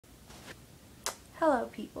Hello,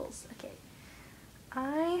 peoples. Okay,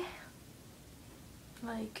 I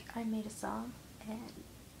made a song, and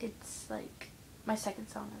it's like my second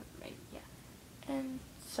song I made, yeah. And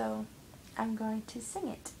so I'm going to sing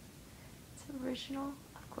it. It's original,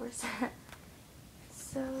 of course.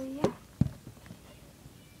 So yeah.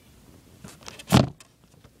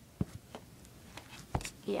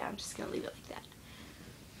 Yeah, I'm just gonna leave it like that.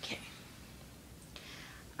 Okay.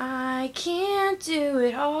 I can't do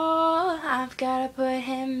it all, I've gotta put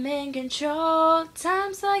him in control.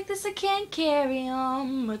 Times like this I can't carry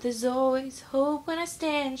on, but there's always hope when I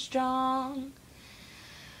stand strong.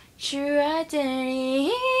 True identity,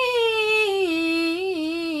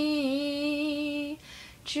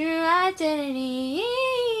 true identity.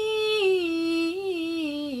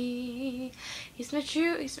 He's my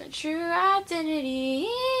true identity.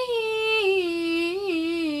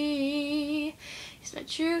 He's my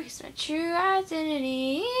true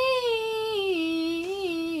identity.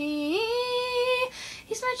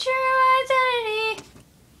 He's my true identity.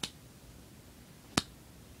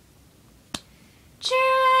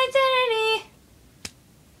 True identity.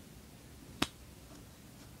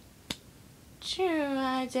 True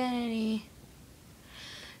identity.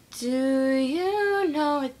 Do you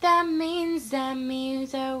know what that means? That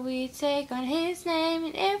means that we take on his name,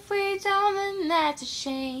 and if we don't, then that's a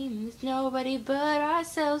shame. There's nobody but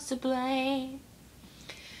ourselves to blame.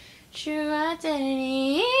 True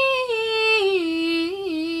identity.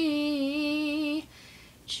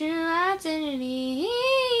 True identity.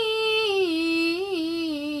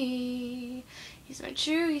 He's my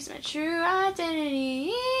true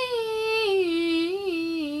identity.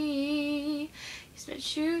 He's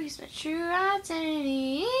my true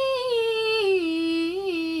identity.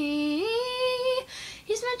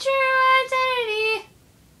 He's my true identity.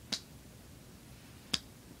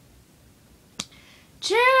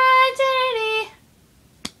 True identity.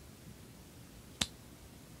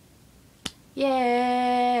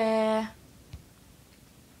 Yeah.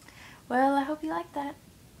 Well, I hope you like that.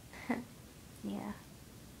 Yeah.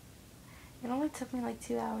 It only took me like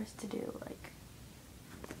 2 hours to do, like,